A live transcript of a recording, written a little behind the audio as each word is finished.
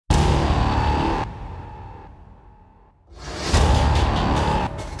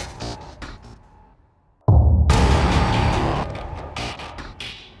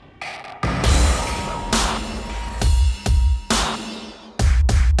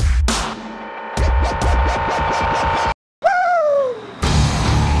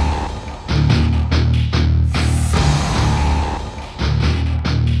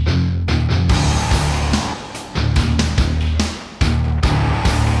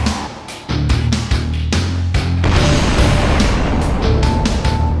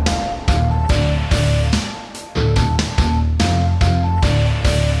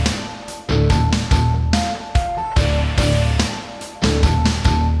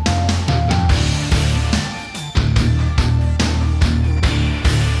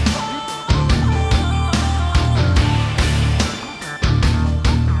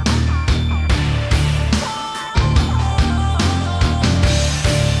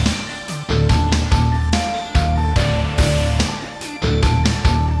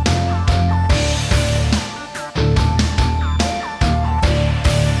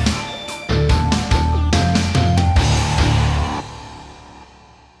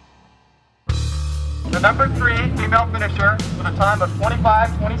The number 3 female finisher with a time of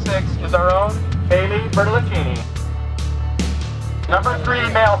 25:26 is our own Bailey Bertolacini. Number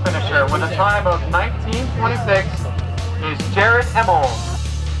 3 male finisher with a time of 19:26 is Jared Emmel.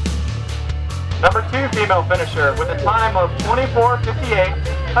 Number 2 female finisher with a time of 24:58,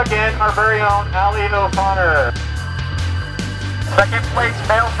 again our very own Allie O'Connor. Second place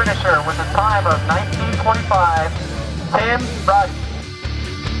male finisher with a time of 19:25, Tim Roddy.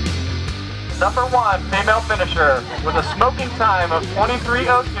 Number 1 female finisher with a smoking time of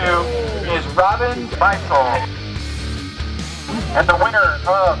 23:02 is Robin Beitzel. And the winner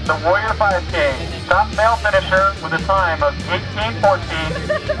of the Warrior 5K, top male finisher with a time of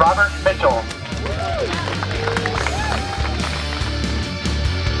 18:14, Robert Mitchell.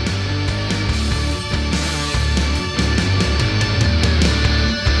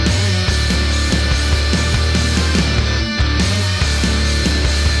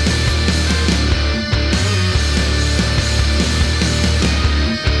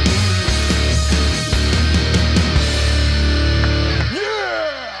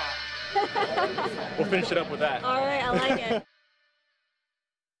 We'll finish it up with that. All right, I like it.